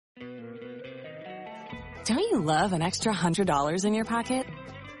Don't you love an extra $100 in your pocket?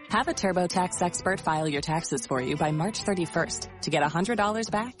 Have a TurboTax expert file your taxes for you by March 31st to get $100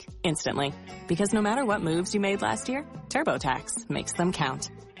 back instantly. Because no matter what moves you made last year, TurboTax makes them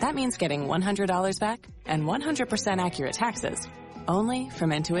count. That means getting $100 back and 100% accurate taxes, only from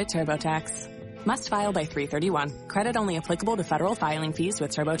Intuit TurboTax. Must file by 3/31. Credit only applicable to federal filing fees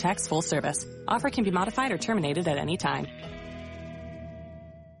with TurboTax full service. Offer can be modified or terminated at any time.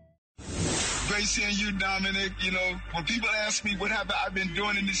 Great seeing you, Dominic. You know, when people ask me what have I've been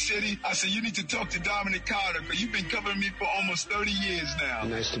doing in this city, I say, you need to talk to Dominic Carter, because you've been covering me for almost 30 years now.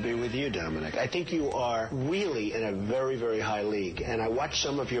 Nice to be with you, Dominic. I think you are really in a very, very high league. And I watch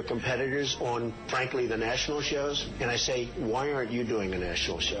some of your competitors on, frankly, the national shows, and I say, why aren't you doing a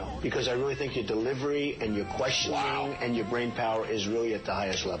national show? Because I really think your delivery and your questioning and your brain power is really at the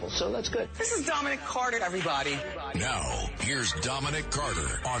highest level. So that's good. This is Dominic Carter, everybody. Now, here's Dominic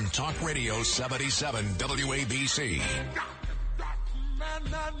Carter on Talk Radio 77 WABC.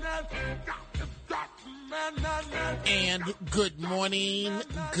 And good morning.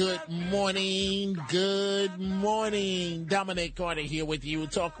 Dominic Carter here with you,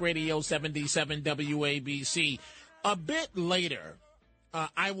 Talk Radio 77 WABC. A bit later,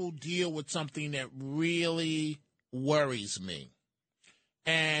 I will deal with something that really worries me.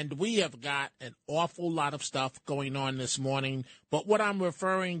 And we have got an awful lot of stuff going on this morning. But what I'm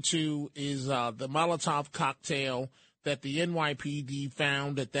referring to is the Molotov cocktail that the NYPD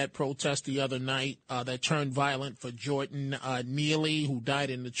found at that protest the other night that turned violent for Jordan Neely, who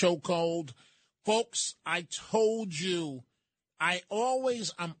died in the chokehold. Folks, I told you, I'm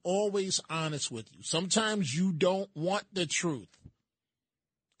always honest with you. Sometimes you don't want the truth.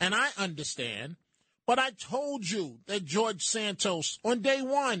 And I understand. But I told you that George Santos, on day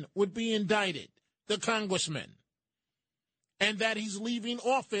one, would be indicted, the congressman, and that he's leaving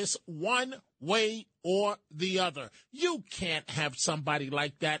office one way or the other. You can't have somebody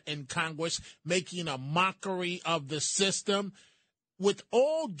like that in Congress making a mockery of the system. With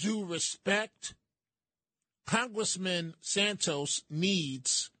all due respect, Congressman Santos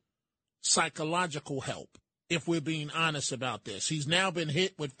needs psychological help. If we're being honest about this. He's now been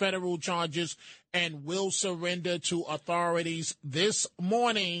hit with federal charges and will surrender to authorities this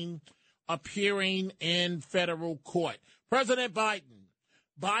morning, appearing in federal court. President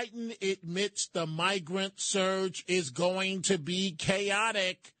Biden admits the migrant surge is going to be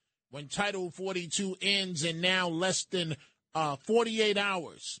chaotic when Title 42 ends in now less than 48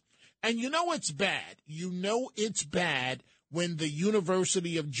 hours. And you know it's bad. You know it's bad when the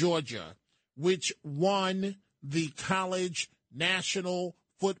University of Georgia, which won the college national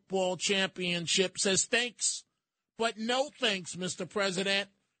football championship, says thanks, but no thanks, Mr. President,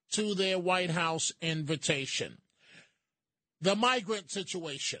 to their White House invitation. The migrant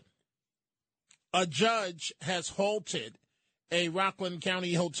situation. A judge has halted a Rockland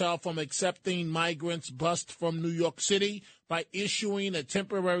County hotel from accepting migrants bussed from New York City by issuing a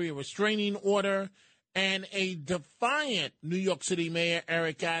temporary restraining order. And a defiant New York City Mayor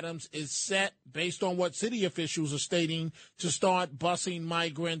Eric Adams is set, based on what city officials are stating, to start busing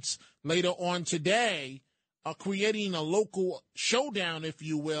migrants later on today, creating a local showdown, if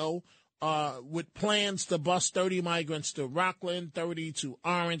you will, with plans to bus 30 migrants to Rockland, 30 to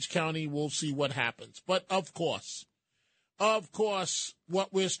Orange County. We'll see what happens. But of course,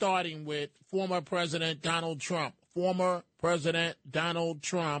 what we're starting with, former President Donald Trump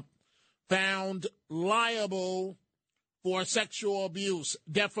found liable for sexual abuse,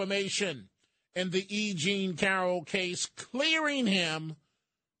 defamation in the E. Jean Carroll case, clearing him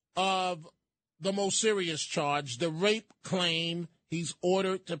of the most serious charge, the rape claim. He's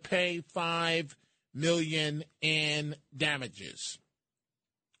ordered to pay $5 million in damages.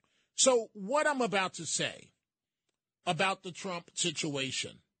 So what I'm about to say about the Trump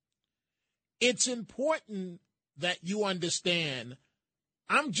situation, it's important that you understand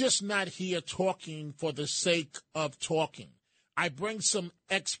I'm just not here talking for the sake of talking. I bring some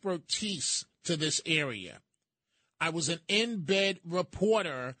expertise to this area. I was an in-bed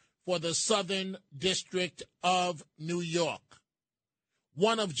reporter for the Southern District of New York,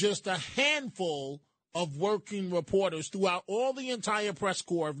 one of just a handful of working reporters throughout all the entire press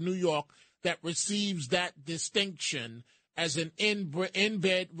corps of New York that receives that distinction as an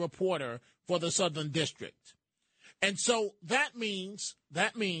in-bed reporter for the Southern District. And so that means,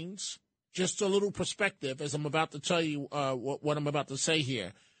 just a little perspective, as I'm about to tell you what I'm about to say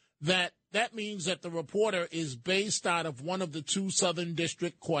here, that means that the reporter is based out of one of the two Southern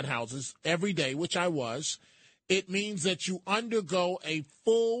District courthouses every day, which I was. It means that you undergo a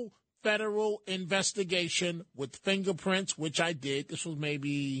full federal investigation with fingerprints, which I did. This was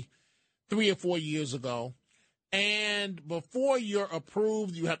maybe 3 or 4 years ago. And before you're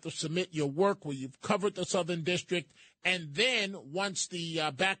approved, you have to submit your work where you've covered the Southern District. And then once the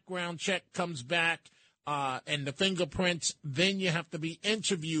background check comes back and the fingerprints, then you have to be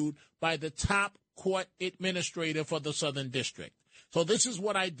interviewed by the top court administrator for the Southern District. So this is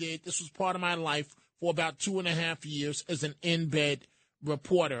what I did. This was part of my life for about 2.5 years as an in-bed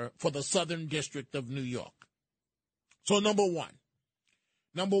reporter for the Southern District of New York. So number one,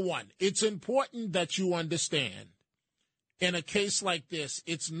 it's important that you understand in a case like this,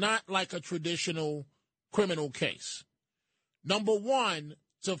 it's not like a traditional criminal case. Number one,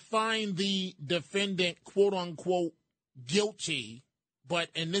 to find the defendant, quote unquote, guilty, but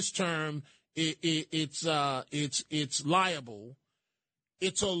in this term, it's liable.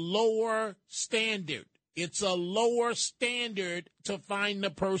 It's a lower standard. It's a lower standard to find the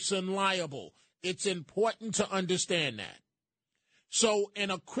person liable. It's important to understand that. So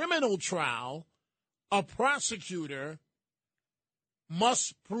in a criminal trial, a prosecutor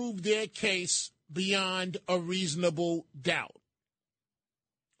must prove their case beyond a reasonable doubt.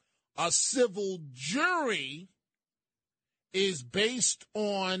 A civil jury is based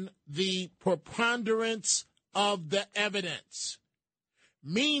on the preponderance of the evidence,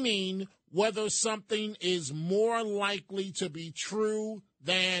 meaning whether something is more likely to be true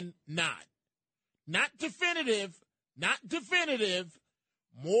than not. Not definitive,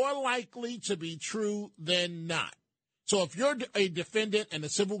 more likely to be true than not. So if you're a defendant in a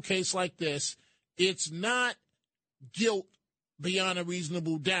civil case like this, it's not guilt beyond a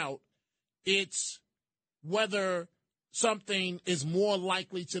reasonable doubt. It's whether something is more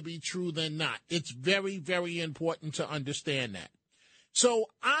likely to be true than not. It's very, very important to understand that. So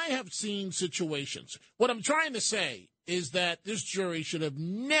I have seen situations. What I'm trying to say is that this jury should have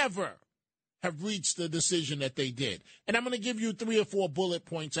never have reached the decision that they did. And I'm going to give you 3 or 4 bullet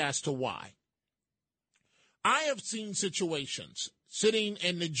points as to why. I have seen situations sitting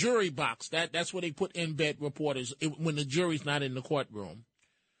in the jury box, that's where they put in-bed reporters when the jury's not in the courtroom,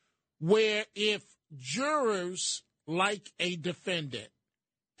 where if jurors like a defendant,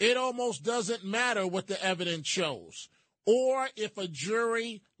 it almost doesn't matter what the evidence shows. Or if a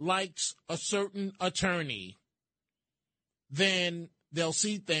jury likes a certain attorney, then they'll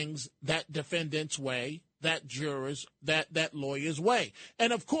see things that defendant's way, that jurors, that lawyer's way.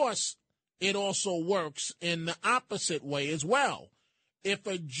 And, of course, it also works in the opposite way as well. If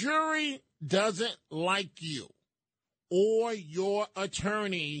a jury doesn't like you or your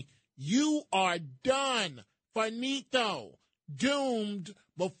attorney, you are done, finito, doomed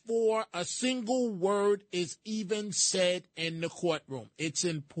before a single word is even said in the courtroom. It's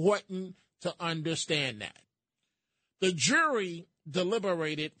important to understand that. The jury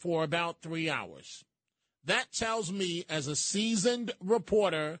deliberated for about 3 hours. That tells me, as a seasoned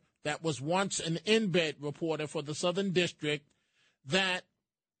reporter that was once an in-bed reporter for the Southern District, that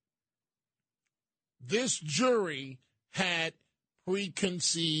this jury had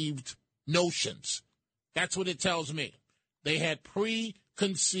preconceived notions. That's what it tells me. They had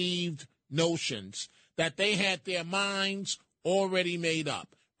preconceived notions, that they had their minds already made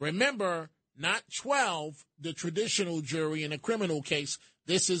up. Remember, not 12, the traditional jury in a criminal case.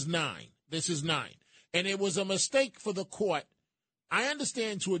 This is 9. And it was a mistake for the court. I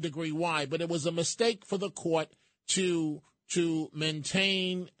understand to a degree why, but it was a mistake for the court to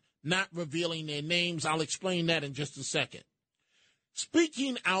maintain not revealing their names. I'll explain that in just a second.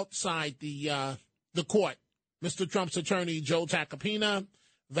 Speaking outside the court, Mr. Trump's attorney, Joe Tacopina,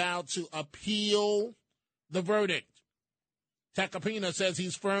 vowed to appeal the verdict. Tacopina says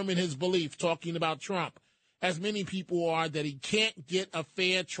he's firm in his belief, talking about Trump, as many people are, that he can't get a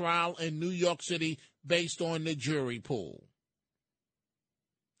fair trial in New York City based on the jury pool.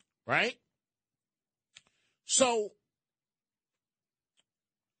 Right? So,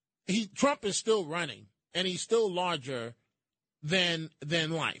 Trump is still running, and he's still larger than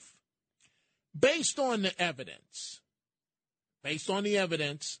life. Based on the evidence,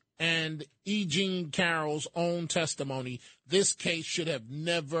 and E. Jean Carroll's own testimony, this case should have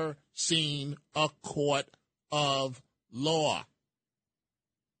never seen a court of law.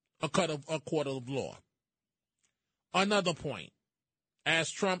 A court of law. Another point, as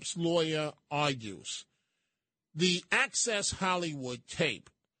Trump's lawyer argues, the Access Hollywood tape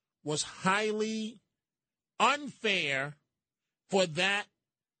was highly unfair for that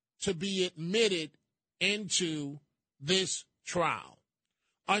to be admitted into this trial.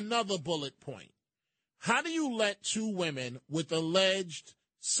 Another bullet point. How do you let 2 women with alleged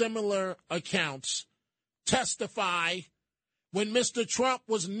similar accounts testify when Mr. Trump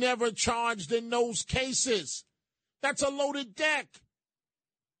was never charged in those cases? That's a loaded deck.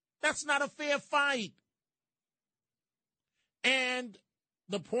 That's not a fair fight. And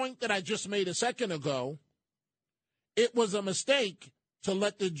the point that I just made a second ago, it was a mistake to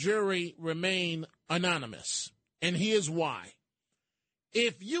let the jury remain anonymous. And here's why.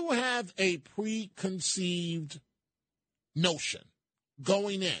 If you have a preconceived notion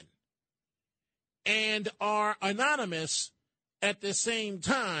going in and are anonymous at the same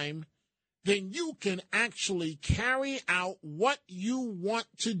time, then you can actually carry out what you want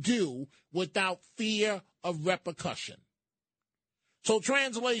to do without fear of repercussion. So,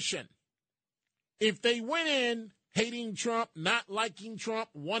 translation, if they went in hating Trump, not liking Trump,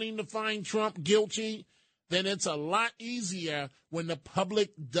 wanting to find Trump guilty, then it's a lot easier when the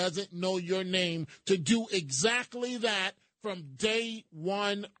public doesn't know your name to do exactly that from day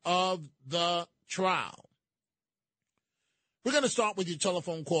one of the trial. We're going to start with your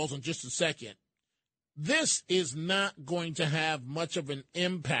telephone calls in just a second. This is not going to have much of an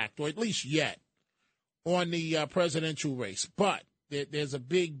impact, or at least yet, on the presidential race. But there's a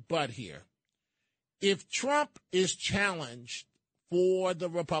big but here. If Trump is challenged for the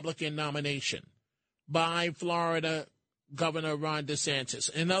Republican nomination by Florida Governor Ron DeSantis,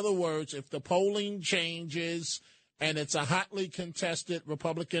 in other words, if the polling changes and it's a hotly contested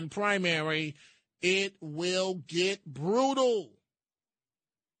Republican primary, it will get brutal,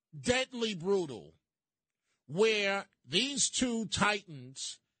 deadly brutal, where these two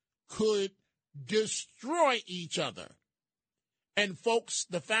titans could destroy each other. And, folks,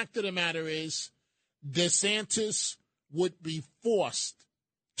 the fact of the matter is DeSantis would be forced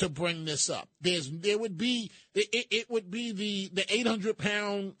to bring this up. It would be the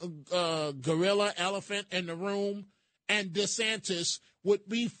 800-pound gorilla elephant in the room, and DeSantis would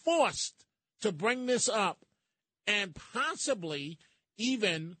be forced to bring this up and possibly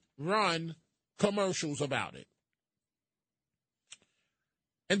even run commercials about it.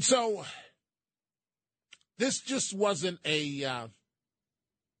 And so this just wasn't a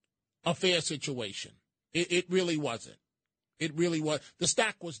fair situation. It really wasn't. It really was. The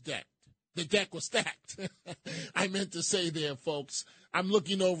stack was decked. The deck was stacked. I meant to say there, folks. I'm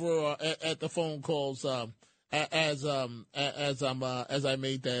looking over at the phone calls as I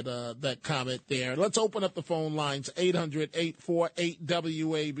made that comment there. Let's open up the phone lines.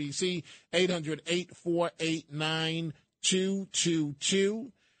 800-848-WABC,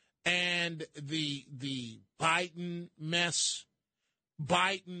 800-848-9222. And the Biden mess,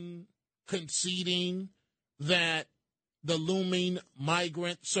 Biden conceding that the looming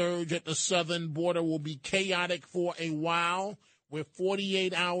migrant surge at the southern border will be chaotic for a while. We're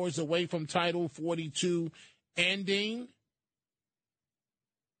 48 hours away from Title 42 ending.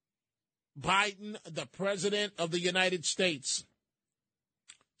 Biden, the president of the United States,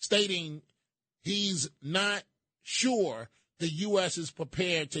 stating he's not sure the U.S. is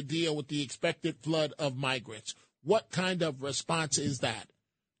prepared to deal with the expected flood of migrants. What kind of response is that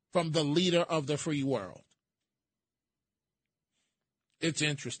from the leader of the free world? It's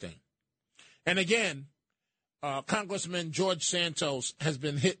interesting. And again, Congressman George Santos has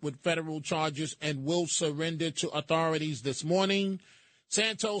been hit with federal charges and will surrender to authorities this morning.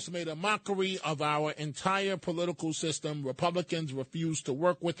 Santos made a mockery of our entire political system. Republicans refused to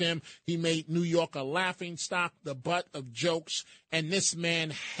work with him. He made New York a laughingstock, the butt of jokes, and this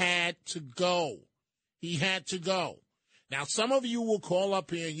man had to go. He had to go. Now, some of you will call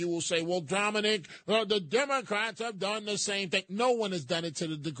up here and you will say, well, Dominic, the Democrats have done the same thing. No one has done it to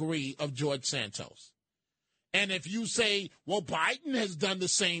the degree of George Santos. And if you say, well, Biden has done the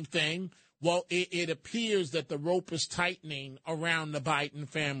same thing, well, it appears that the rope is tightening around the Biden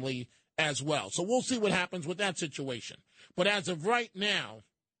family as well. So we'll see what happens with that situation. But as of right now,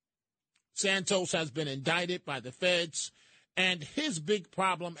 Santos has been indicted by the feds. And his big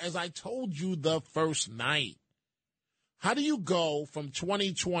problem, as I told you the first night, how do you go from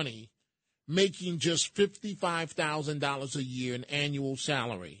 2020 making just $55,000 a year in annual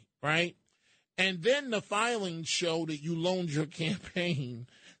salary, right? And then the filings show that you loaned your campaign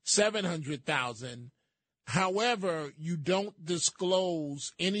 $700,000. However, you don't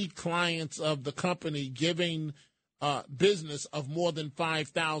disclose any clients of the company giving business of more than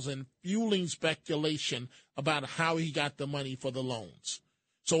 $5,000, fueling speculation about how he got the money for the loans.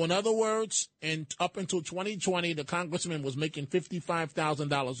 So in other words, up until 2020, the congressman was making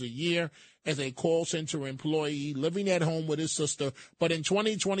 $55,000 a year as a call center employee, living at home with his sister. But in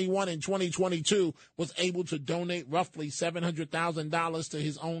 2021 and 2022, was able to donate roughly $700,000 to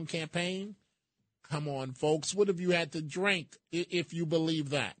his own campaign. Come on, folks. What have you had to drink if you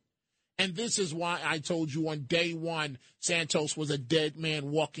believe that? And this is why I told you on day one, Santos was a dead man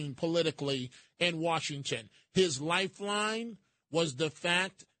walking politically in Washington. His lifeline was the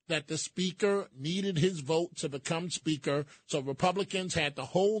fact that the speaker needed his vote to become speaker, so Republicans had to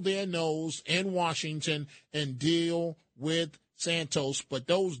hold their nose in Washington and deal with Santos, but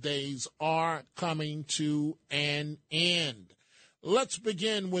those days are coming to an end. Let's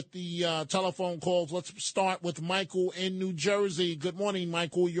begin with the telephone calls. Let's start with Michael in New Jersey. Good morning,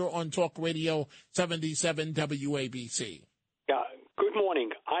 Michael. You're on Talk Radio 77 WABC. Yeah, good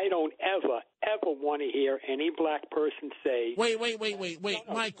morning. I don't ever want to hear any black person say... Wait. No.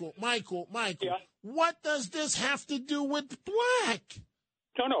 Michael. Yeah? What does this have to do with black?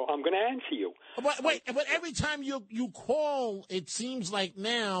 No, I'm going to answer you. But every time you call, it seems like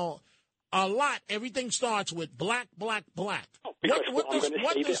now a lot, everything starts with black. What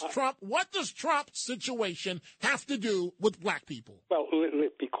does Trump's situation have to do with black people? Well,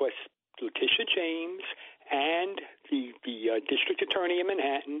 because Letitia James and the district attorney in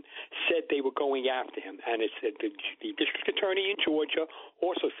Manhattan said they were going after him, and it said the district attorney in Georgia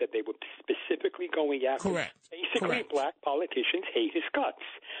also said they were specifically going after him. Basically, black politicians hate his guts.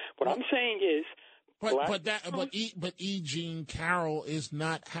 What I'm saying is, but E. Jean Carroll is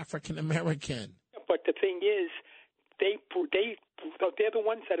not African American. But the thing is, they're the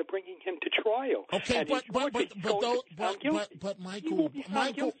ones that are bringing him to trial. Okay,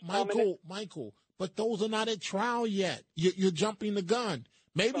 Michael. But those are not at trial yet. You're jumping the gun.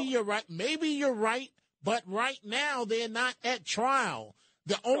 Maybe you're right. But right now they're not at trial.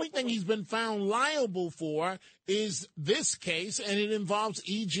 The only thing he's been found liable for is this case, and it involves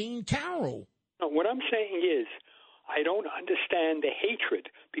E. Jean Carroll. No, what I'm saying is, I don't understand the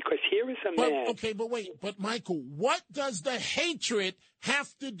hatred, because here is a man... But Michael, what does the hatred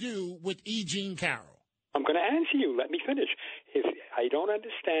have to do with E. Jean Carroll? I'm going to answer you. Let me finish. If I don't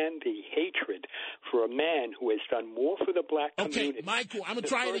understand the hatred for a man who has done more for the black community... Okay, Michael, I'm going to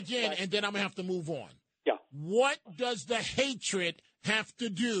try it again, and then I'm going to have to move on. Yeah. What does the hatred have to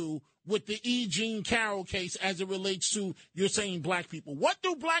do with the E. Jean Carroll case as it relates to, you're saying, black people? What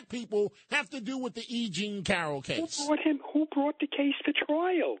do black people have to do with the E. Jean Carroll case? Who brought the case to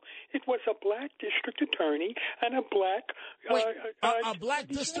trial? It was a black district attorney and a black... a black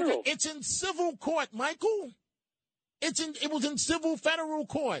district... It's in civil court, Michael. It was in civil federal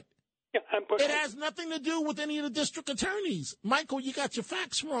court. Yeah, it has nothing to do with any of the district attorneys. Michael, you got your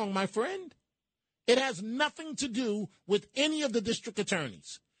facts wrong, my friend. It has nothing to do with any of the district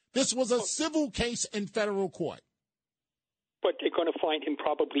attorneys. This was a civil case in federal court. But they're going to find him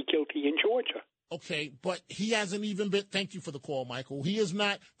probably guilty in Georgia. Okay, but he hasn't even been... Thank you for the call, Michael. He is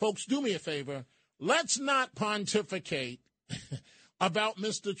not... Folks, do me a favor. Let's not pontificate about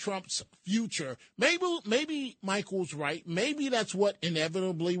Mr. Trump's future. Maybe Michael's right. Maybe that's what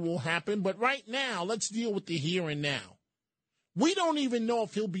inevitably will happen. But right now, let's deal with the here and now. We don't even know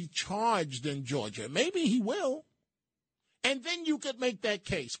if he'll be charged in Georgia. Maybe he will. And then you could make that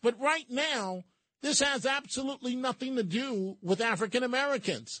case. But right now, this has absolutely nothing to do with African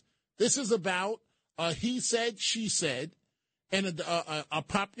Americans. This is about he said, she said, in a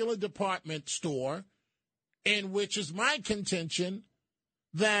popular department store, in which is my contention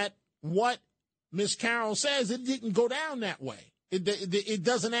that what Ms. Carroll says, it didn't go down that way. It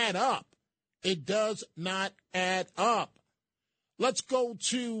doesn't add up. It does not add up. Let's go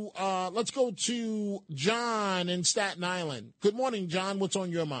to John in Staten Island. Good morning, John. What's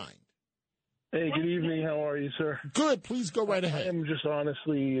on your mind? Hey, good evening. How are you, sir? Good. Please go right ahead. I am just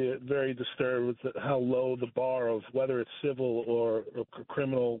honestly very disturbed with how low the bar of whether it's civil or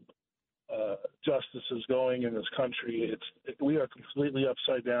criminal justice is going in this country. We are completely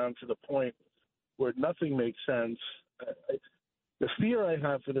upside down to the point where nothing makes sense. The fear I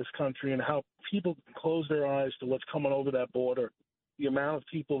have for this country and how people close their eyes to what's coming over that border, the amount of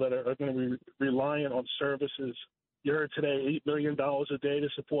people that are going to be reliant on services. You heard today $8 million a day to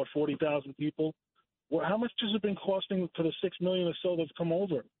support 40,000 people. Well, how much has it been costing for the 6 million or so that's come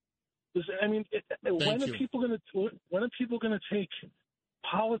over? When are people going to take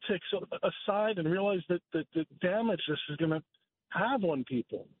politics aside and realize that the damage this is going to have on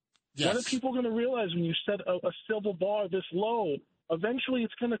people? Yes. When are people going to realize when you set a civil bar this low, eventually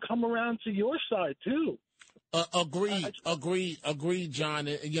it's going to come around to your side too? Agree, John.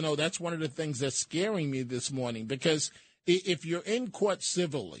 You know, that's one of the things that's scaring me this morning, because if you're in court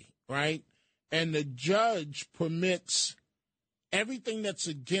civilly, right, and the judge permits everything that's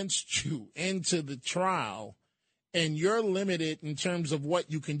against you into the trial, and you're limited in terms of what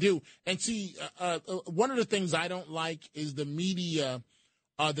you can do. And see, one of the things I don't like is the media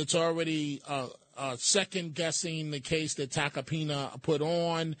that's already second-guessing the case that Tacopina put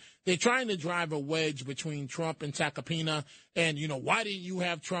on. They're trying to drive a wedge between Trump and Tacopina. And, you know, why didn't you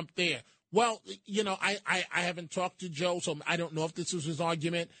have Trump there? Well, I haven't talked to Joe, so I don't know if this was his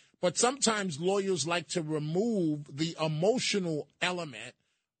argument. But sometimes lawyers like to remove the emotional element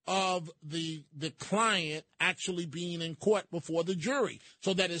of the client actually being in court before the jury.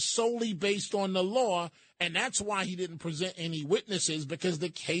 So that is solely based on the law. And that's why he didn't present any witnesses, because the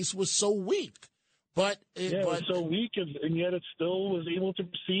case was so weak. But it was so weak, and yet it still was able to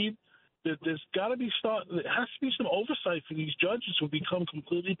proceed. There's got to be there has to be some oversight for these judges who become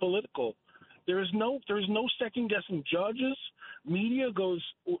completely political. There is no second guessing judges. Media goes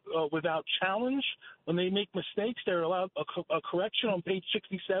without challenge. When they make mistakes, they're allowed a correction on page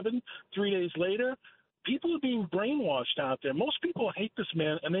 67 3 days later. People are being brainwashed out there. Most people hate this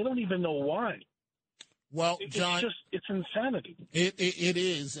man, and they don't even know why. Well, John, it's insanity. It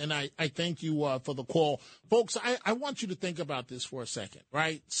is, and I thank you for the call. Folks, I want you to think about this for a second,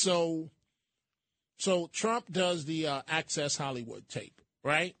 right? So Trump does the Access Hollywood tape,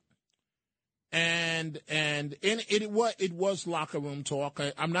 right? And it was locker room talk.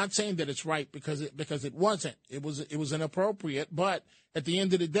 I'm not saying that it's right because it wasn't. It was inappropriate, but at the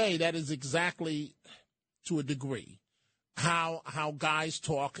end of the day, that is exactly, to a degree, how guys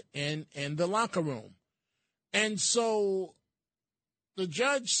talk in the locker room. And so the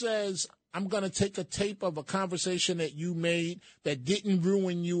judge says, I'm going to take a tape of a conversation that you made that didn't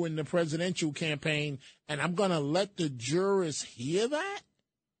ruin you in the presidential campaign, and I'm going to let the jurors hear that?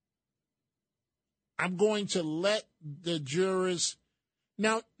 I'm going to let the jurors.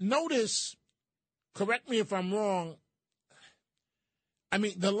 Now, notice, correct me if I'm wrong, I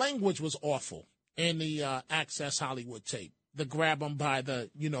mean, the language was awful in the Access Hollywood tape. The grab them by the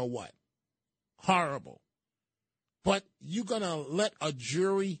you-know-what. Horrible. But you're going to let a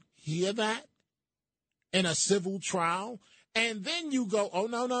jury hear that in a civil trial? And then you go, oh,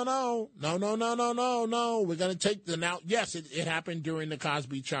 no. We're going to take the now. Yes, it happened during the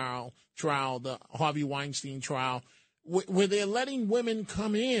Cosby trial, the Harvey Weinstein trial, where they're letting women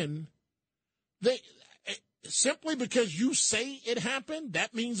come in. They simply because you say it happened,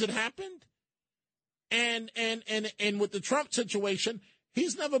 that means it happened. And with the Trump situation,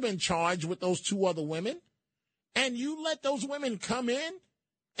 he's never been charged with those two other women. And you let those women come in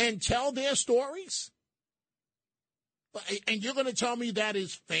and tell their stories? And you're going to tell me that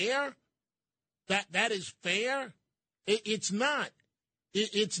is fair? That is fair? It's not.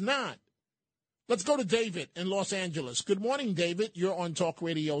 It's not. Let's go to David in Los Angeles. Good morning, David. You're on Talk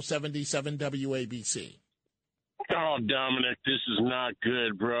Radio 77 WABC. Oh, Dominic, this is not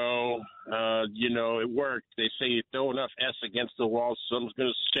good, bro. It worked. They say you throw enough S against the wall, something's going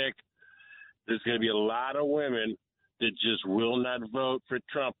to stick. There's going to be a lot of women that just will not vote for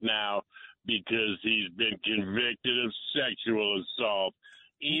Trump now because he's been convicted of sexual assault,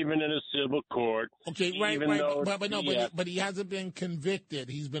 even in a civil court. Okay, right. But he hasn't been convicted.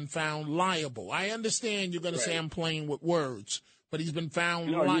 He's been found liable. I understand you're going to say I'm playing with words, but he's been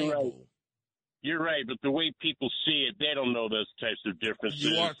found liable. You're right, but the way people see it, they don't know those types of differences.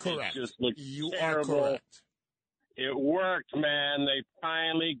 You are correct. It just looks terrible. Are correct. It worked, man. They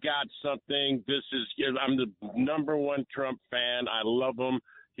finally got something. I'm the number one Trump fan. I love him.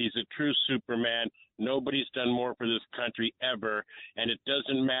 He's a true Superman. Nobody's done more for this country ever. And it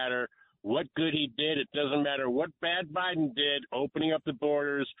doesn't matter what good he did. It doesn't matter what bad Biden did, opening up the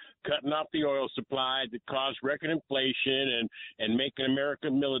borders, cutting off the oil supply that caused record inflation and making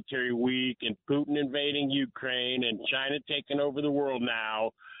America military weak, and Putin invading Ukraine and China taking over the world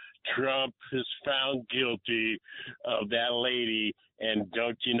now. Trump is found guilty of that lady, and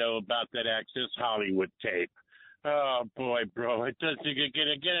don't you know about that Access Hollywood tape? Oh, boy, bro, it doesn't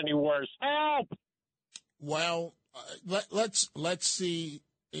get any worse. Help! Well, let's see.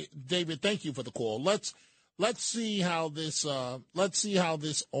 David, thank you for the call. Let's see how this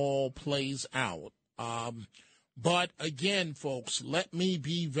all plays out. But again, folks, let me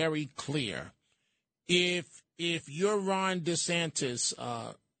be very clear. If you're Ron DeSantis,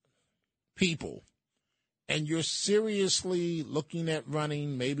 people, and you're seriously looking at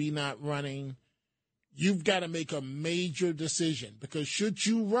running, maybe not running, you've got to make a major decision, because should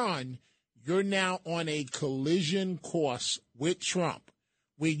you run, you're now on a collision course with Trump,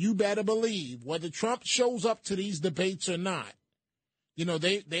 where you better believe whether Trump shows up to these debates or not,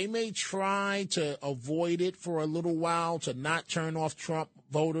 they may try to avoid it for a little while to not turn off Trump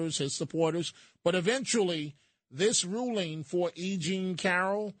voters, his supporters, but eventually this ruling for E. Jean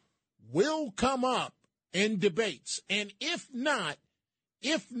Carroll will come up in debates. And if not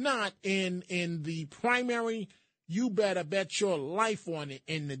in the primary, you better bet your life on it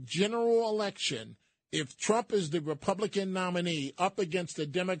in the general election. If Trump is the Republican nominee up against the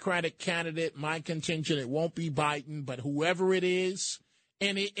Democratic candidate, my contention, it won't be Biden, but whoever it is,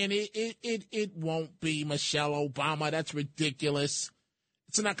 And it won't be Michelle Obama. That's ridiculous.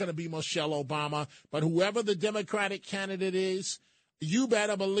 It's not going to be Michelle Obama. But whoever the Democratic candidate is, you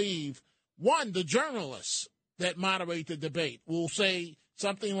better believe, one, the journalists that moderate the debate will say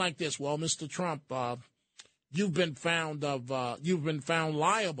something like this. Well, Mr. Trump, you've been found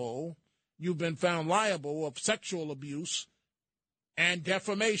liable of sexual abuse and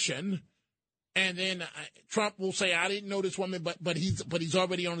defamation. And then Trump will say, I didn't know this woman, but he's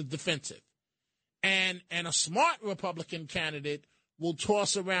already on the defensive. And a smart Republican candidate will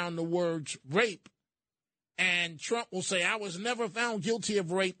toss around the words rape. And Trump will say, I was never found guilty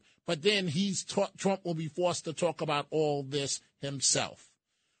of rape. But then Trump will be forced to talk about all this himself.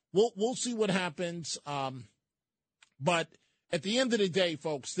 We'll see what happens. But at the end of the day,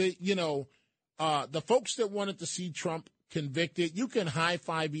 folks, the folks that wanted to see Trump convicted, you can high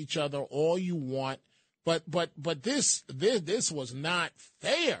five each other all you want, but this was not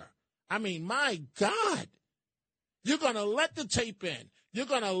fair. I mean, my God, you're gonna let the tape in. You're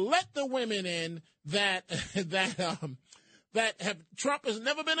gonna let the women in that Trump has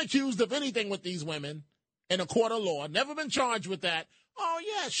never been accused of anything with these women in a court of law, never been charged with that. Oh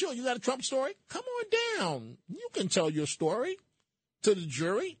yeah, sure, you got a Trump story? Come on down. You can tell your story to the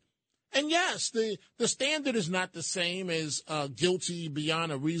jury. And yes, the standard is not the same as guilty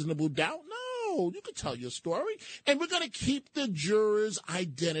beyond a reasonable doubt. No, you can tell your story. And we're going to keep the jurors'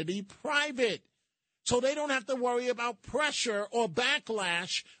 identity private so they don't have to worry about pressure or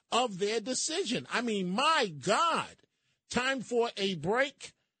backlash of their decision. I mean, my God. Time for a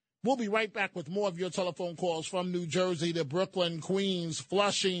break. We'll be right back with more of your telephone calls from New Jersey to Brooklyn, Queens,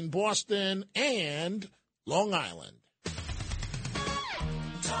 Flushing, Boston, and Long Island.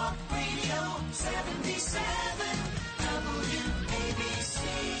 Talk Radio 77 WABC.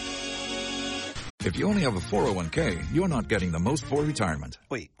 If you only have a 401k, you're not getting the most for retirement.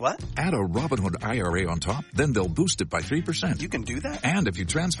 Wait, what? Add a Robinhood IRA on top, then they'll boost it by 3%. You can do that? And if you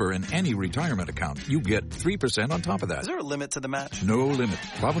transfer in any retirement account, you get 3% on top of that. Is there a limit to the match? No limit.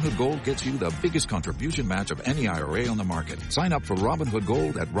 Robinhood Gold gets you the biggest contribution match of any IRA on the market. Sign up for Robinhood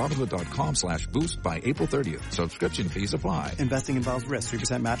Gold at Robinhood.com/boost by April 30th. Subscription fees apply. Investing involves risk.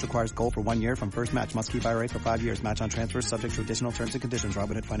 3% match requires gold for 1 year from first match. Must keep IRA for 5 years. Match on transfers subject to additional terms and conditions.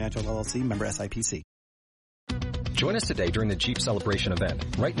 Robinhood Financial LLC, member SIPC. Join us today during the Jeep Celebration event.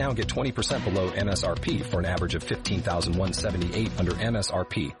 Right now, get 20% below MSRP for an average of $15,178 under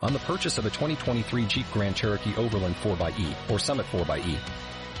MSRP on the purchase of a 2023 Jeep Grand Cherokee Overland 4xE or Summit 4xE.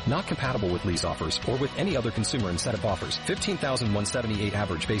 Not compatible with lease offers or with any other consumer incentive offers. $15,178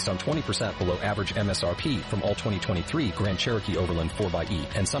 average based on 20% below average MSRP from all 2023 Grand Cherokee Overland 4xE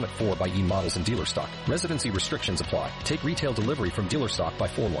and Summit 4xE models in dealer stock. Residency restrictions apply. Take retail delivery from dealer stock by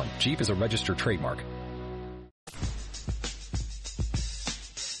 4/1. Jeep is a registered trademark.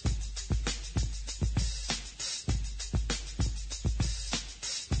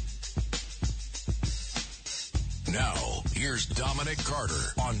 Now, here's Dominic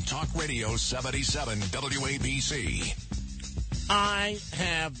Carter on Talk Radio 77 WABC. I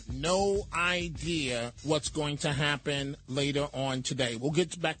have no idea what's going to happen later on today. We'll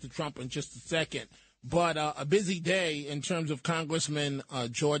get back to Trump in just a second. But a busy day in terms of Congressman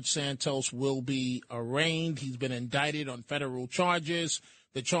George Santos will be arraigned. He's been indicted on federal charges.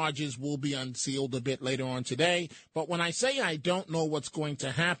 The charges will be unsealed a bit later on today. But when I say I don't know what's going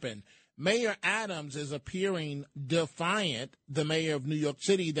to happen, Mayor Adams is appearing defiant, the mayor of New York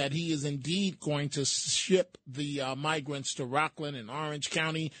City, that he is indeed going to ship the migrants to Rockland and Orange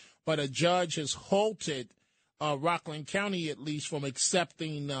County. But a judge has halted Rockland County, at least, from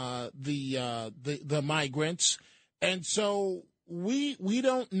accepting the migrants. And so we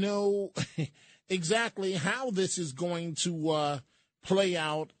don't know exactly how this is going to play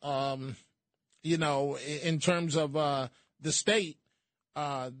out, in terms of the state.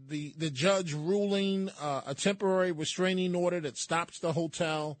 The judge ruling a temporary restraining order that stops the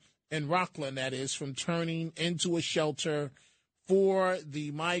hotel in Rockland, that is, from turning into a shelter for the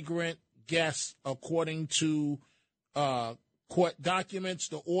migrant guests, according to court documents.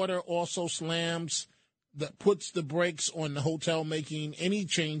 The order also puts the brakes on the hotel making any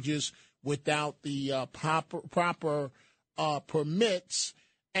changes without the proper permits.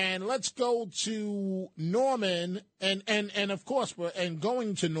 And let's go to Norman, and of course,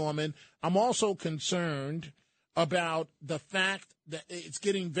 going to Norman, I'm also concerned about the fact that it's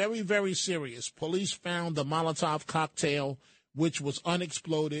getting very, very serious. Police found the Molotov cocktail, which was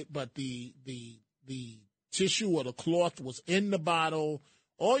unexploded, but the tissue or the cloth was in the bottle.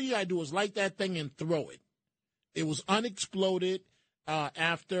 All you gotta do is light that thing and throw it. It was unexploded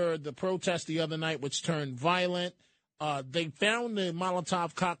after the protest the other night, which turned violent. They found the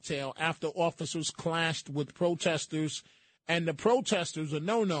Molotov cocktail after officers clashed with protesters, and the protesters,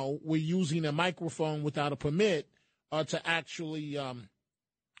 were using a microphone without a permit to actually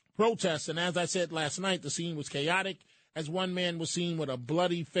protest. And as I said last night, the scene was chaotic, as one man was seen with a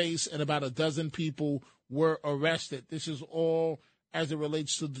bloody face and about a dozen people were arrested. This is all as it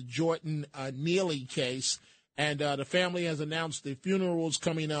relates to the Jordan Neely case. And the family has announced the funeral is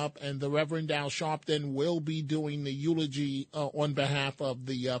coming up, and the Reverend Al Sharpton will be doing the eulogy on behalf of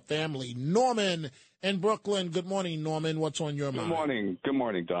the family. Norman in Brooklyn. Good morning, Norman. What's on your mind? Good morning. Good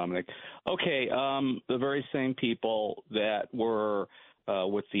morning, Dominic. Okay, the very same people that were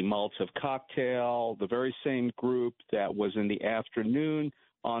with the Molotov cocktail, the very same group that was in the afternoon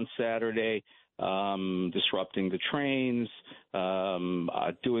on Saturday disrupting the trains,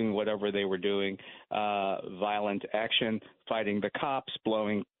 doing whatever they were doing, violent action, fighting the cops,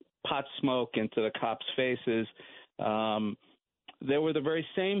 blowing pot smoke into the cops' faces. They were the very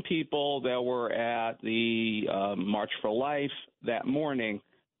same people that were at the March for Life that morning.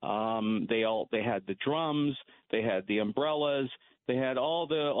 They had the drums, they had the umbrellas, they had all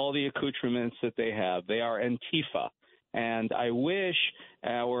the accoutrements that they have. They are Antifa. And I wish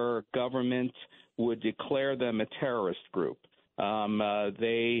our government would declare them a terrorist group. I've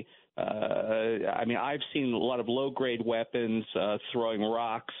seen a lot of low-grade weapons, throwing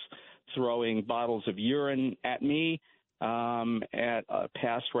rocks, throwing bottles of urine at me at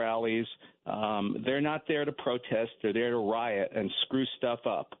past rallies. They're not there to protest. They're there to riot and screw stuff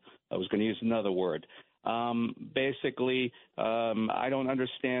up. I was going to use another word. Basically, I don't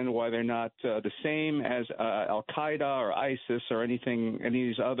understand why they're not the same as Al-Qaeda or ISIS or any of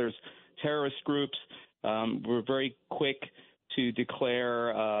these other terrorist groups. We're very quick to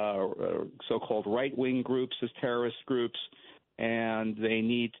declare so-called right-wing groups as terrorist groups, and they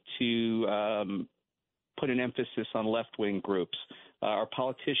need to put an emphasis on left-wing groups. Our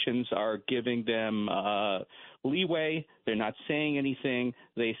politicians are giving them leeway. They're not saying anything.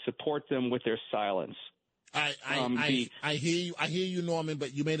 They support them with their silence. I hear you, Norman,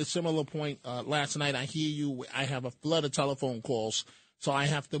 but you made a similar point last night. I hear you. I have a flood of telephone calls, so I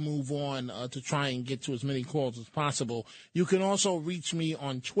have to move on to try and get to as many calls as possible. You can also reach me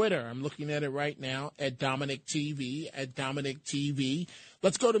on Twitter. I'm looking at it right now, at Dominic TV,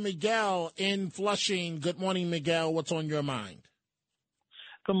 Let's go to Miguel in Flushing. Good morning, Miguel. What's on your mind?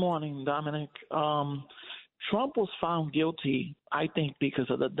 Good morning, Dominic. Trump was found guilty, I think, because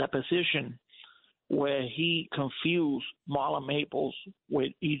of the deposition where he confused Marla Maples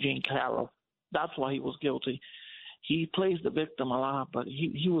with E. Jean Carroll. That's why he was guilty. He plays the victim a lot, but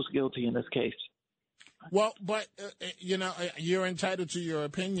he was guilty in this case. Well, but, you're entitled to your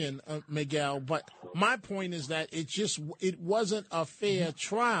opinion, Miguel, but my point is that it wasn't a fair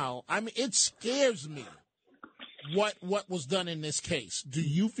trial. I mean, it scares me what was done in this case. Do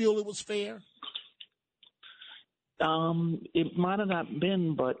you feel it was fair? It might have not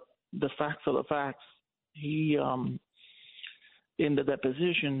been, but the facts are the facts. He, in the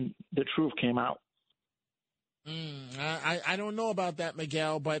deposition, the truth came out. I don't know about that,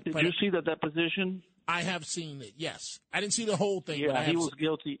 Miguel, but... Did you see the deposition? I have seen it, yes. I didn't see the whole thing. Yeah, he was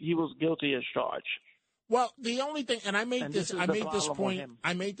guilty. He was guilty as charged. Well, the only thing, and I made this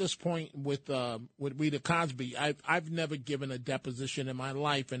point with Rita Cosby. I've never given a deposition in my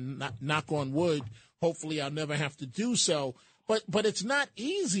life, and knock on wood, hopefully I'll never have to do so. But it's not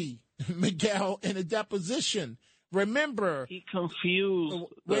easy, Miguel, in a deposition. Remember, he confused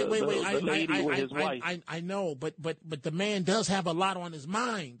the lady with his wife. I know, but the man does have a lot on his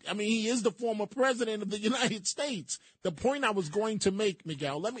mind. I mean, he is the former president of the United States. The point I was going to make,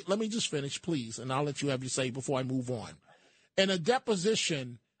 Miguel, let me just finish, please, and I'll let you have your say before I move on. In a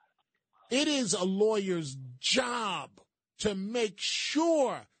deposition, it is a lawyer's job to make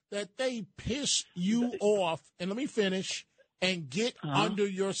sure that they piss you off, and let me finish, and get under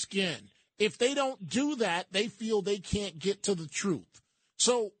your skin. If they don't do that, they feel they can't get to the truth.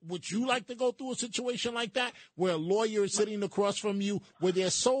 So would you like to go through a situation like that where a lawyer is sitting across from you where their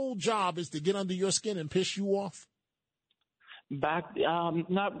sole job is to get under your skin and piss you off?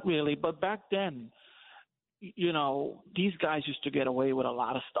 Not really, but back then, these guys used to get away with a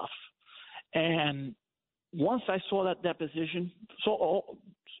lot of stuff. And once I saw that deposition, all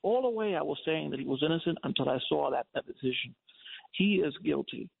the way I was saying that he was innocent until I saw that deposition. He is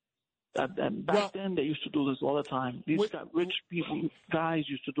guilty. Back then, they used to do this all the time. These rich people, guys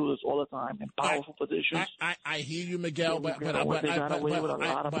used to do this all the time in powerful positions. I hear you, Miguel, but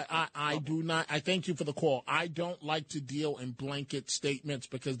I do not. I thank you for the call. I don't like to deal in blanket statements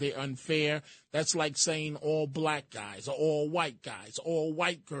because they're unfair. That's like saying all black guys or all white guys, all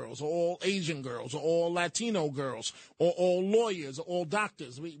white girls or all Asian girls or all Latino girls or all lawyers or all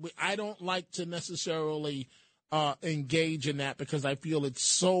doctors. I don't like to necessarily engage in that because I feel it's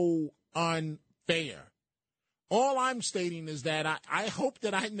so unfair. All I'm stating is that I hope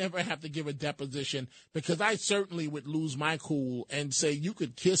that I never have to give a deposition because I certainly would lose my cool and say you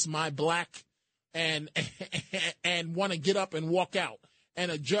could kiss my black and want to get up and walk out. And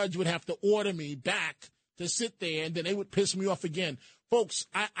a judge would have to order me back to sit there, and then they would piss me off again. Folks,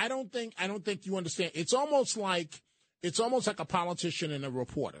 I don't think you understand. It's almost like a politician and a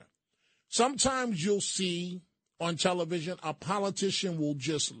reporter. Sometimes you'll see on television a politician will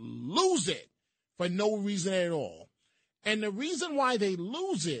just lose it for no reason at all. And the reason why they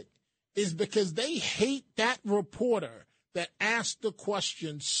lose it is because they hate that reporter that asked the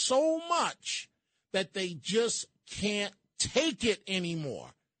question so much that they just can't take it anymore.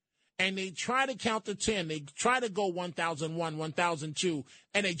 And they try to count to 10. They try to go 1001, 1002,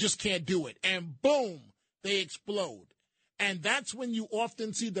 and they just can't do it. And boom, they explode. And that's when you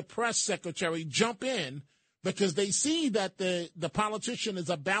often see the press secretary jump in because they see that the politician is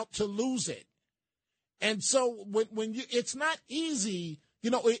about to lose it. And so when you, it's not easy,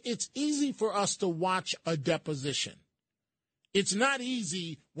 it's easy for us to watch a deposition. It's not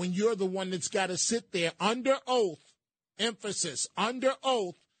easy when you're the one that's got to sit there under oath, emphasis, under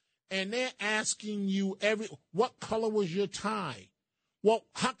oath, and they're asking you what color was your tie? Well,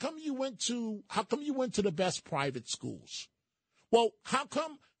 how come you went to the best private schools? Well, how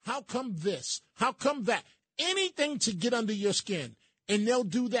come this? How come that? Anything to get under your skin. And they'll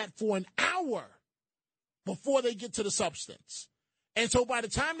do that for an hour before they get to the substance. And so by the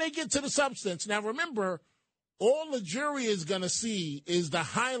time they get to the substance, now remember, all the jury is going to see is the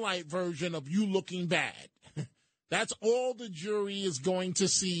highlight version of you looking bad. That's all the jury is going to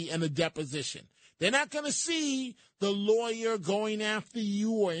see in a deposition. They're not going to see the lawyer going after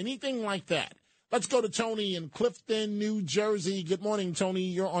you or anything like that. Let's go to Tony in Clifton, New Jersey. Good morning, Tony.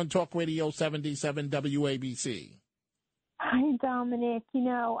 You're on Talk Radio 77 WABC. Hi, Dominic.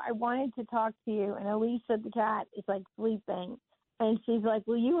 I wanted to talk to you, and Elisa, the cat, is, sleeping. And she's like,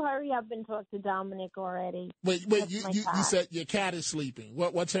 will you hurry up and talk to Dominic already? Wait, you said your cat is sleeping.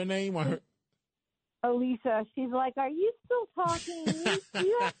 What's her name? Elisa. She's like, are you still talking?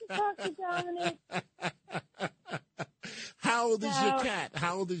 You have to talk to Dominic. How old is your cat?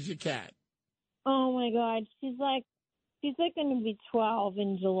 How old is your cat? Oh, my God. She's going to be 12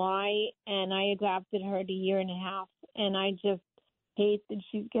 in July, and I adopted her at a year and a half, and I just hate that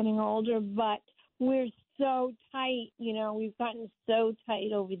she's getting older, but we're so tight. We've gotten so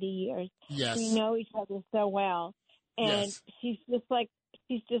tight over the years. Yes. We know each other so well, and yes. she's just like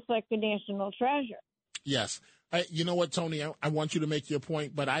a national treasure. Yes. You know what, Tony? I want you to make your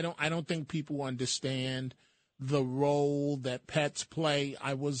point, but I don't think people understand the role that pets play.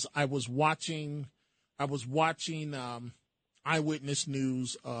 I was watching Eyewitness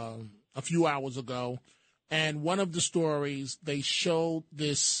News a few hours ago, and one of the stories they showed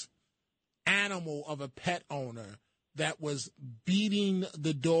this animal of a pet owner that was beating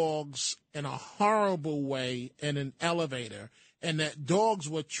the dogs in a horrible way in an elevator, and that dogs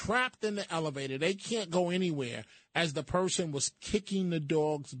were trapped in the elevator. They can't go anywhere as the person was kicking the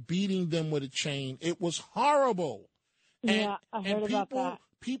dogs, beating them with a chain. It was horrible. Yeah, I heard about that.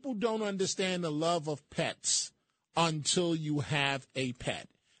 People don't understand the love of pets until you have a pet.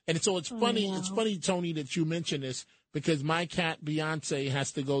 And so it's funny, Tony, that you mention this because my cat, Beyonce,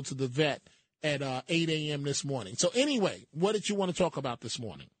 has to go to the vet at 8 a.m. this morning. So anyway, what did you want to talk about this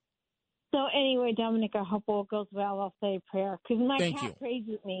morning? So anyway, Dominic, I hope all goes well. I'll say a prayer because my cat prays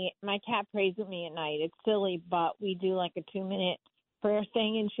with me. My cat prays with me at night. It's silly, but we do a 2-minute prayer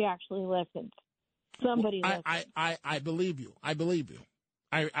thing, and she actually listens. Somebody listens. I believe you. I believe you.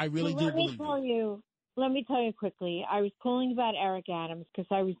 I really do believe you. Let me tell you quickly. I was calling about Eric Adams because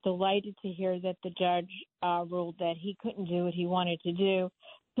I was delighted to hear that the judge ruled that he couldn't do what he wanted to do.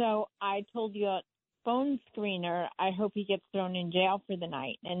 So I told you a phone screener, I hope he gets thrown in jail for the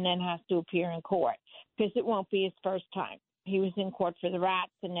night and then has to appear in court because it won't be his first time. He was in court for the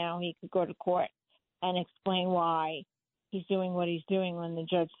rats, and now he could go to court and explain why he's doing what he's doing when the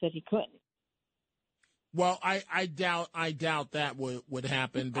judge said he couldn't. Well, I doubt that would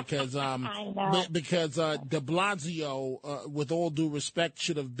happen because because De Blasio, with all due respect,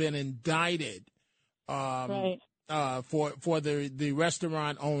 should have been indicted. Right. for the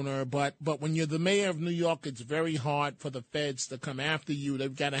restaurant owner, but when you're the mayor of New York, it's very hard for the feds to come after you.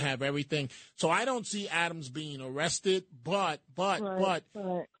 They've got to have everything. So I don't see Adams being arrested, but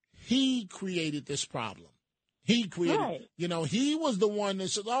he created this problem. He created, he was the one that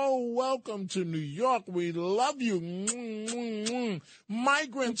said, "Oh, welcome to New York. We love you.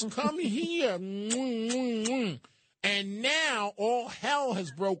 Migrants, come here." And now all hell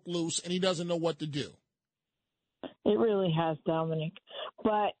has broke loose, and he doesn't know what to do. It really has, Dominic.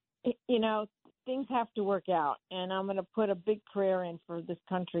 But, things have to work out, and I'm going to put a big prayer in for this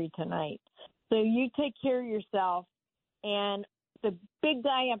country tonight. So you take care of yourself, and the big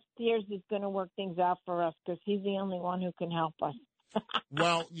guy upstairs is going to work things out for us because he's the only one who can help us.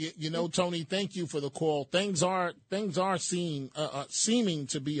 Well, Tony, thank you for the call. Things are seeming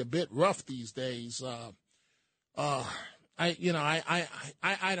to be a bit rough these days. I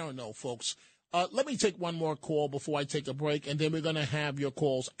don't know, folks. Let me take one more call before I take a break, and then we're going to have your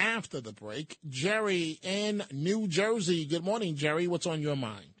calls after the break. Jerry in New Jersey. Good morning, Jerry. What's on your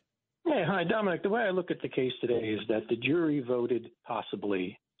mind? Hey, hi, Dominic. The way I look at the case today is that the jury voted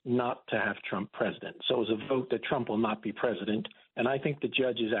possibly not to have Trump president. So it was a vote that Trump will not be president, and I think the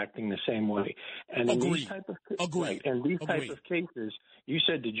judge is acting the same way. And in these type of cases, you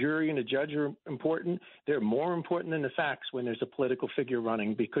said the jury and the judge are important. They're more important than the facts when there's a political figure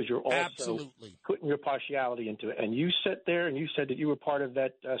running, because you're also putting your partiality into it. And you sat there and you said that you were part of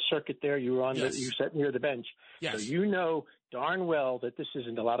that circuit there. You were on you sat near the bench. Yes. So you know darn well that this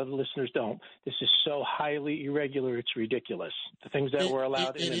isn't, a lot of the listeners don't, this is so highly irregular, it's ridiculous. The things that were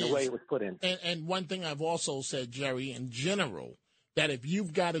allowed in and the way it was put in. And one thing I've also said, Jerry, in general, that if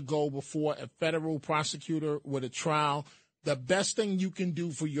you've got to go before a federal prosecutor with a trial, the best thing you can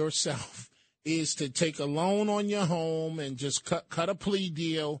do for yourself is to take a loan on your home and just cut a plea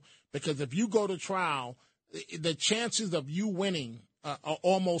deal, because if you go to trial, the chances of you winning are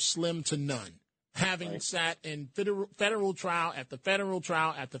almost slim to none. Having sat in federal trial after federal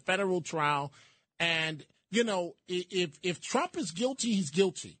trial after federal trial. And, if Trump is guilty, he's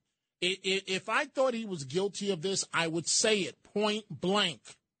guilty. If I thought he was guilty of this, I would say it point blank.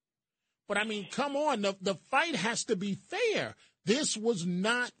 But, I mean, come on, the fight has to be fair. This was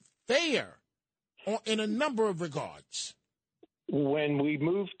not fair in a number of regards. When we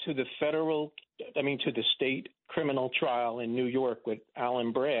moved to the to the state criminal trial in New York with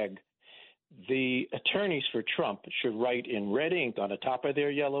Alan Bragg, the attorneys for Trump should write in red ink on the top of their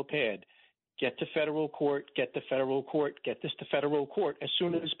yellow pad, get to federal court, get to federal court, get this to federal court as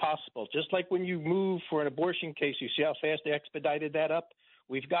soon as possible. Just like when you move for an abortion case, you see how fast they expedited that up?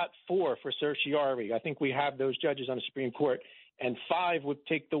 We've got 4 for certiorari. I think we have those judges on the Supreme Court, and 5 would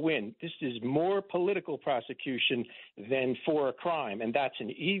take the win. This is more political prosecution than for a crime, and that's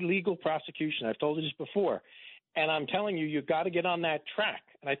an illegal prosecution. I've told you this before. And I'm telling you, you've got to get on that track.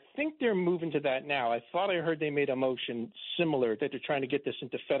 And I think they're moving to that now. I thought I heard they made a motion similar that they're trying to get this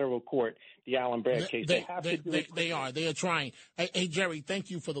into federal court, the Alan Bragg case. They are. They are trying. Hey, Jerry, thank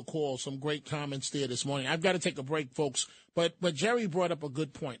you for the call. Some great comments there this morning. I've got to take a break, folks. But Jerry brought up a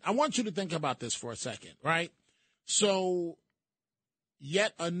good point. I want you to think about this for a second, right? So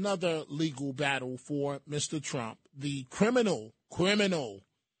yet another legal battle for Mr. Trump. The criminal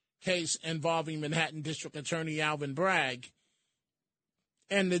case involving Manhattan District Attorney Alvin Bragg,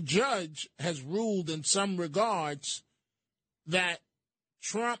 and the judge has ruled in some regards that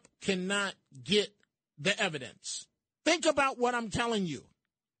Trump cannot get the evidence. Think about what I'm telling you.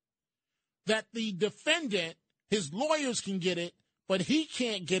 That the defendant, his lawyers can get it, but he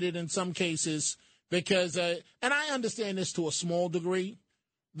can't get it in some cases because, and I understand this to a small degree,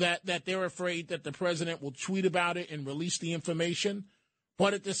 that they're afraid that the president will tweet about it and release the information.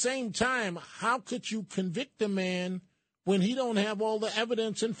 But at the same time, how could you convict a man when he don't have all the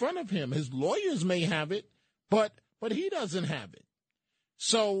evidence in front of him? His lawyers may have it, but he doesn't have it.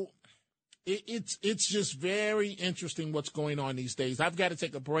 So it's just very interesting what's going on these days. I've got to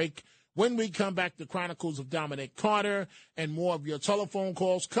take a break. When we come back, the Chronicles of Dominic Carter and more of your telephone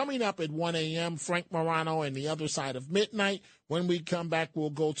calls. Coming up at 1 a.m., Frank Morano and the Other Side of Midnight. When we come back,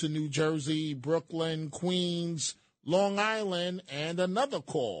 we'll go to New Jersey, Brooklyn, Queens, Long Island, and another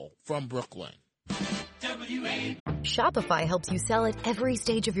call from Brooklyn. Shopify helps you sell at every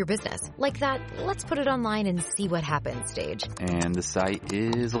stage of your business. Like that, let's put it online and see what happens stage. And the site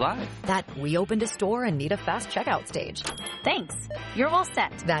is live. That we opened a store and need a fast checkout stage. Thanks. You're all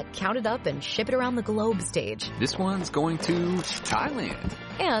set. That count it up and ship it around the globe stage. This one's going to Thailand.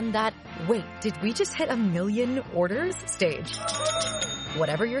 And that, wait, did we just hit 1 million orders stage?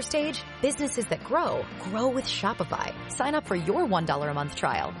 Whatever your stage, businesses that grow with Shopify. Sign up for your $1 a month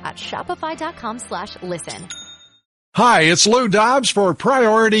trial at shopify.com/listen. Hi, it's Lou Dobbs for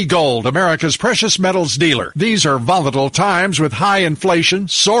Priority Gold, America's precious metals dealer. These are volatile times with high inflation,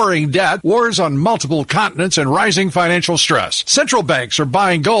 soaring debt, wars on multiple continents, and rising financial stress. Central banks are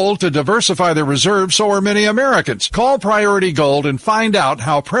buying gold to diversify their reserves, so are many Americans. Call Priority Gold and find out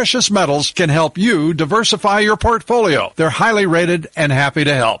how precious metals can help you diversify your portfolio. They're highly rated and happy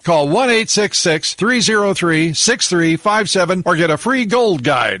to help. Call 1-866-303-6357 or get a free gold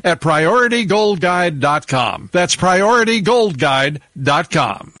guide at PriorityGoldGuide.com. That's PriorityGoldGuide.com.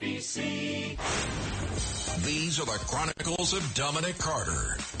 These are the Chronicles of Dominic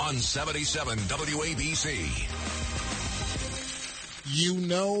Carter on 77 WABC. You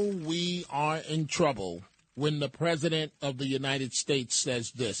know we are in trouble when the President of the United States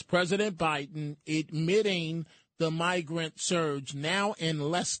says this. President Biden admitting the migrant surge now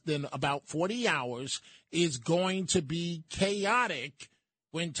in less than about 40 hours is going to be chaotic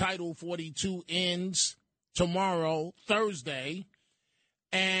when Title 42 ends tomorrow, Thursday,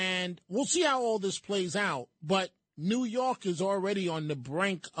 and we'll see how all this plays out. But New York is already on the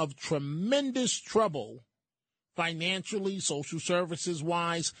brink of tremendous trouble financially, social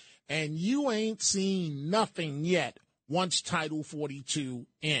services-wise, and you ain't seen nothing yet once Title 42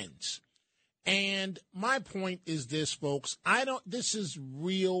 ends. And my point is this, folks. This is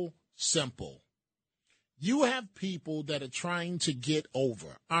real simple. You have people that are trying to get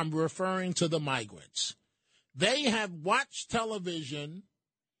over. I'm referring to the migrants. They have watched television,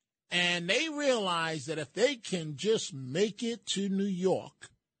 and they realize that if they can just make it to New York,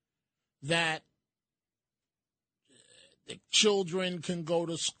 that the children can go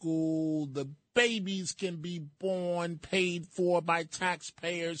to school, the babies can be born, paid for by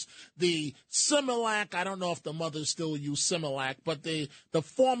taxpayers, the Similac, I don't know if the mothers still use Similac, but the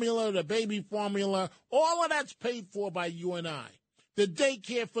formula, the baby formula, all of that's paid for by you and I. The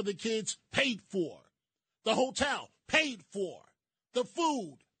daycare for the kids, paid for. The hotel, paid for. The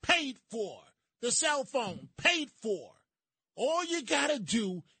food, paid for. The cell phone, paid for. All you got to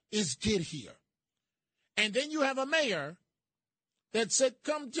do is get here. And then you have a mayor that said,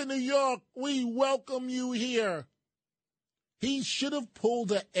 come to New York, we welcome you here. He should have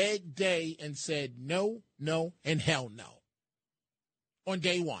pulled an Ed Day and said no, no, and hell no on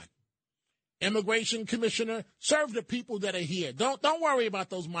day one. Immigration commissioner, serve the people that are here. Don't worry about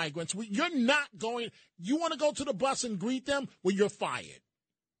those migrants. You're not going. You want to go to the bus and greet them? Well, you're fired.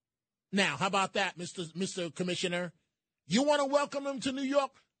 Now, how about that, Mr. Commissioner? You want to welcome them to New York?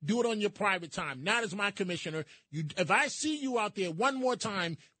 Do it on your private time, not as my commissioner. If I see you out there one more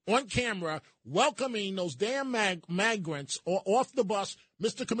time on camera welcoming those damn migrants or off the bus,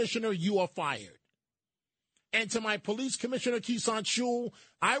 Mr. Commissioner, you are fired. And to my police commissioner, Keeson Shul,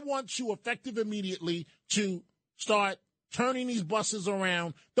 I want you effective immediately to start turning these buses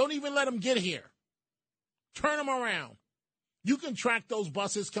around. Don't even let them get here. Turn them around. You can track those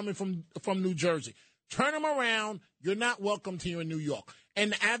buses coming from New Jersey. Turn them around. You're not welcomed here in New York.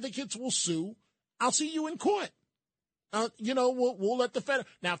 And the advocates will sue. I'll see you in court. We'll let the federal.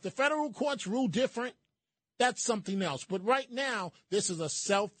 Now, if the federal courts rule different, that's something else. But right now, this is a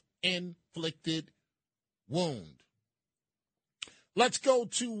self-inflicted wound. Let's go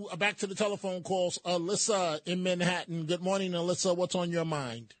back to the telephone calls. Alyssa in Manhattan. Good morning, Alyssa. What's on your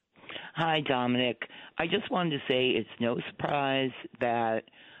mind? Hi, Dominic. I just wanted to say it's no surprise that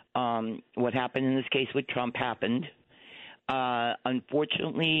what happened in this case with Trump happened.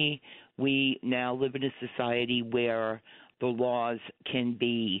 Unfortunately, we now live in a society where the laws can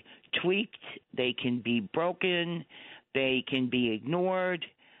be tweaked, they can be broken, they can be ignored.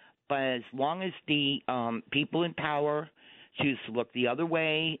 But as long as the people in power choose to look the other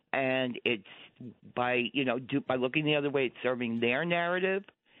way, and it's by looking the other way, it's serving their narrative.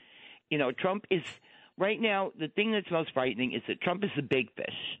 Trump is right now. The thing that's most frightening is that Trump is the big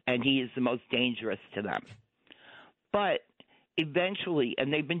fish, and he is the most dangerous to them. But eventually,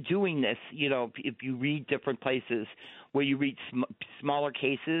 and they've been doing this. If you read different places where you read smaller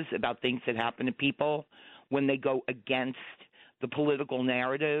cases about things that happen to people when they go against the political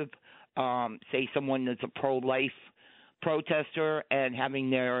narrative, say someone that's a pro-life protester and having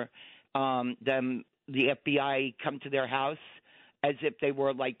the FBI come to their house as if they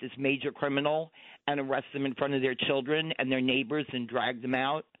were like this major criminal and arrest them in front of their children and their neighbors and drag them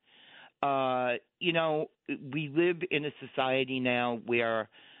out. We live in a society now where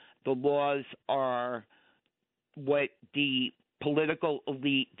the laws are what the political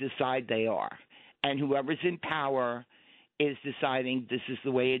elite decide they are. And whoever's in power is deciding this is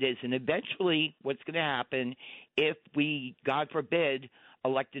the way it is. And eventually what's going to happen if we, God forbid,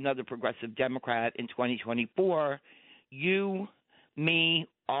 elect another progressive Democrat in 2024, you, me,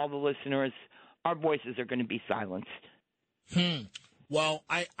 all the listeners our voices are going to be silenced. Well,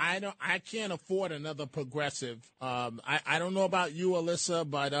 I can't afford another progressive. I don't know about you, Alyssa,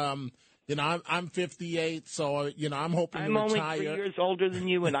 but I'm 58, so I'm hoping I'm to only retire. 3 years older than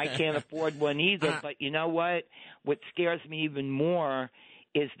you, and I can't afford one either. But you know what? What scares me even more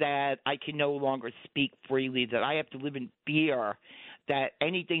is that I can no longer speak freely, that I have to live in fear that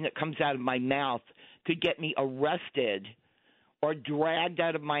anything that comes out of my mouth could get me arrested or dragged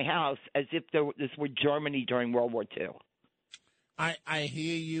out of my house as if this were Germany during World War II. I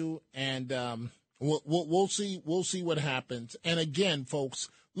hear you, and we'll see what happens. And again, folks,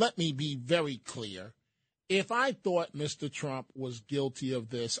 let me be very clear. If I thought Mr. Trump was guilty of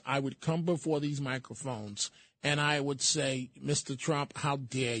this, I would come before these microphones and I would say, Mr. Trump, how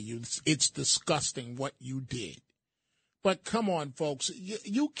dare you? It's disgusting what you did. But come on, folks,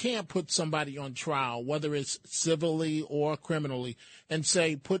 you can't put somebody on trial, whether it's civilly or criminally, and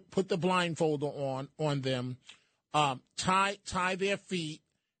say put the blindfold on them. Tie their feet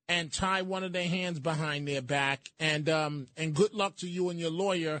and tie one of their hands behind their back, and good luck to you and your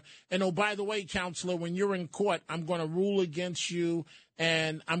lawyer. And oh, by the way, counselor, when you're in court, I'm going to rule against you,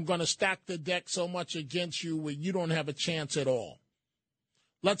 and I'm going to stack the deck so much against you where you don't have a chance at all.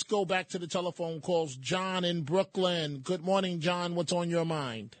 Let's go back to the telephone calls. John in Brooklyn. Good morning, John. What's on your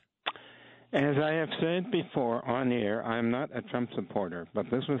mind? As I have said before on air, I'm not a Trump supporter, but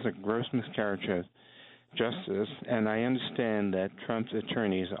this was a gross miscarriage of justice, and I understand that Trump's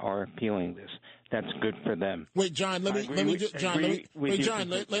attorneys are appealing this. That's good for them. Wait, John, let me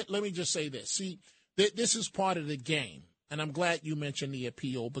just say this. See, this is part of the game, and I'm glad you mentioned the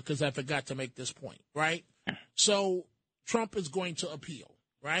appeal because I forgot to make this point, right? So Trump is going to appeal,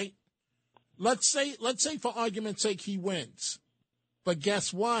 right? Let's say for argument's sake he wins. But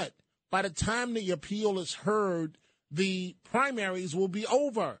guess what? By the time the appeal is heard, the primaries will be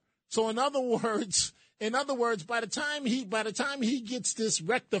over. So in other words, by the time he gets this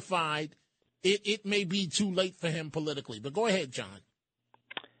rectified, it may be too late for him politically. But go ahead, John.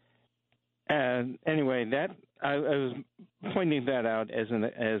 Anyway, that I was pointing that out as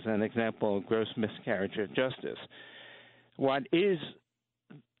an example of gross miscarriage of justice. What is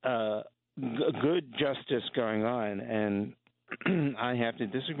good justice going on, and I have to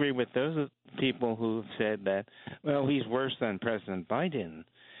disagree with those people who have said that, well, he's worse than President Biden,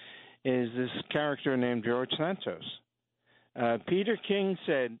 is this character named George Santos. Peter King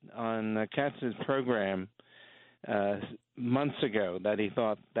said on Katz's program months ago that he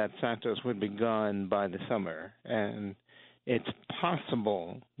thought that Santos would be gone by the summer, and it's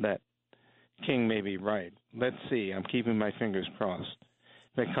possible that King may be right. Let's see. I'm keeping my fingers crossed,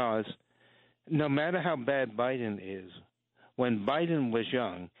 because no matter how bad Biden is, when Biden was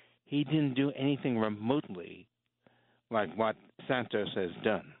young, he didn't do anything remotely like what Santos has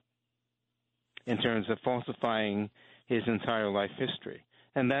done in terms of falsifying his entire life history.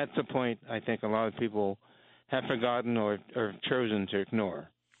 And that's a point I think a lot of people have forgotten or chosen to ignore.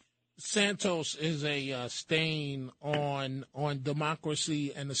 Santos is a stain on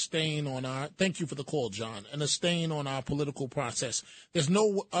democracy and a stain on our – thank you for the call, John – and a stain on our political process. There's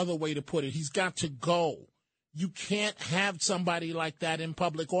no other way to put it. He's got to go. You can't have somebody like that in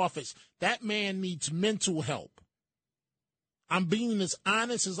public office. That man needs mental help. I'm being as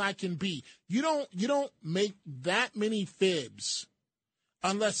honest as I can be. You don't make that many fibs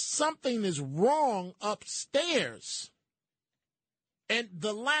unless something is wrong upstairs. And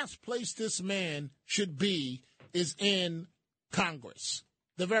the last place this man should be is in Congress,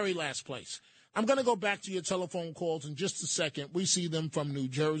 the very last place. I'm going to go back to your telephone calls in just a second. We see them from New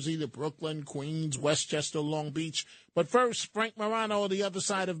Jersey to Brooklyn, Queens, Westchester, Long Beach. But first, Frank Morano, the other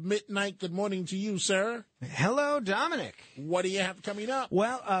side of midnight. Good morning to you, sir. Hello, Dominic. What do you have coming up?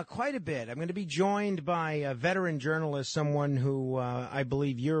 Well, quite a bit. I'm going to be joined by a veteran journalist, someone who I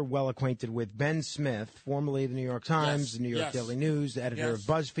believe you're well acquainted with, Ben Smith, formerly of the New York Times, the New York Daily News, the editor of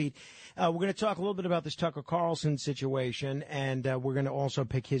BuzzFeed. We're going to talk a little bit about this Tucker Carlson situation, and we're going to also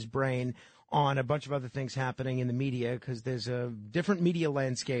pick his brain on a bunch of other things happening in the media, because there's a different media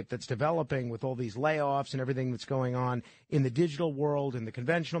landscape that's developing with all these layoffs and everything that's going on in the digital world, in the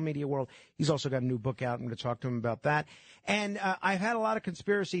conventional media world. He's also got a new book out. I'm going to talk to him about that. And I've had a lot of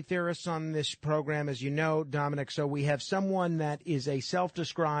conspiracy theorists on this program, as you know, Dominic. So we have someone that is a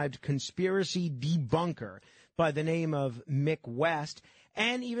self-described conspiracy debunker by the name of Mick West.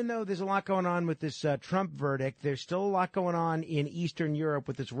 And even though there's a lot going on with this Trump verdict, there's still a lot going on in Eastern Europe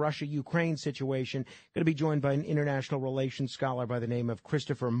with this Russia-Ukraine situation. Going to be joined by an international relations scholar by the name of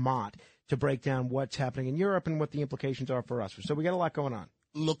Christopher Mott to break down what's happening in Europe and what the implications are for us. So we got a lot going on.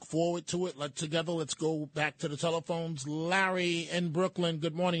 look forward to it. Together, let's go back to the telephones. Larry in Brooklyn.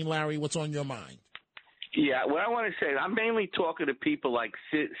 Good morning, Larry. What's on your mind? Yeah, what I want to say, I'm mainly talking to people like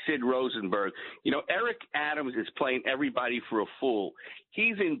Sid Rosenberg. You know, Eric Adams is playing everybody for a fool.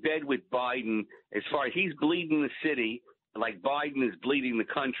 He's in bed with Biden as far as he's bleeding the city like Biden is bleeding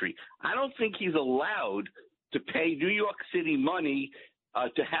the country. I don't think he's allowed to pay New York City money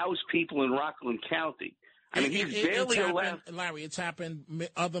to house people in Rockland County. I mean, he's barely allowed. Larry, it's happened.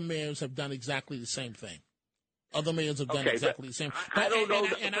 Other mayors have done exactly the same thing. Other mayors have done exactly the same. I don't know.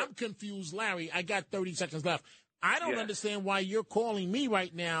 And I'm confused, Larry. I got 30 seconds left. I don't understand why you're calling me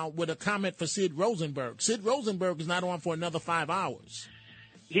right now with a comment for Sid Rosenberg. Sid Rosenberg is not on for another 5 hours.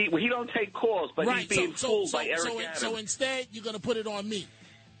 He don't take calls, but he's being fooled by Eric Adams. So instead, you're going to put it on me.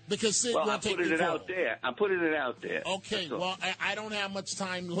 Because Sid won't take the call. I'm putting it out there. Okay, well, I don't have much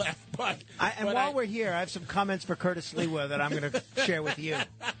time left, but while we're here, I have some comments for Curtis Lewa that I'm going to share with you.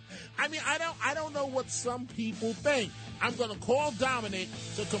 I mean, I don't know what some people think. I'm going to call Dominic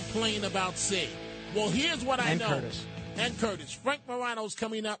to complain about Sid. Well, here's what I know. And Curtis. Frank Morano's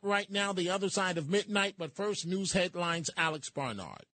coming up right now, the other side of midnight. But first, news headlines, Alex Barnard.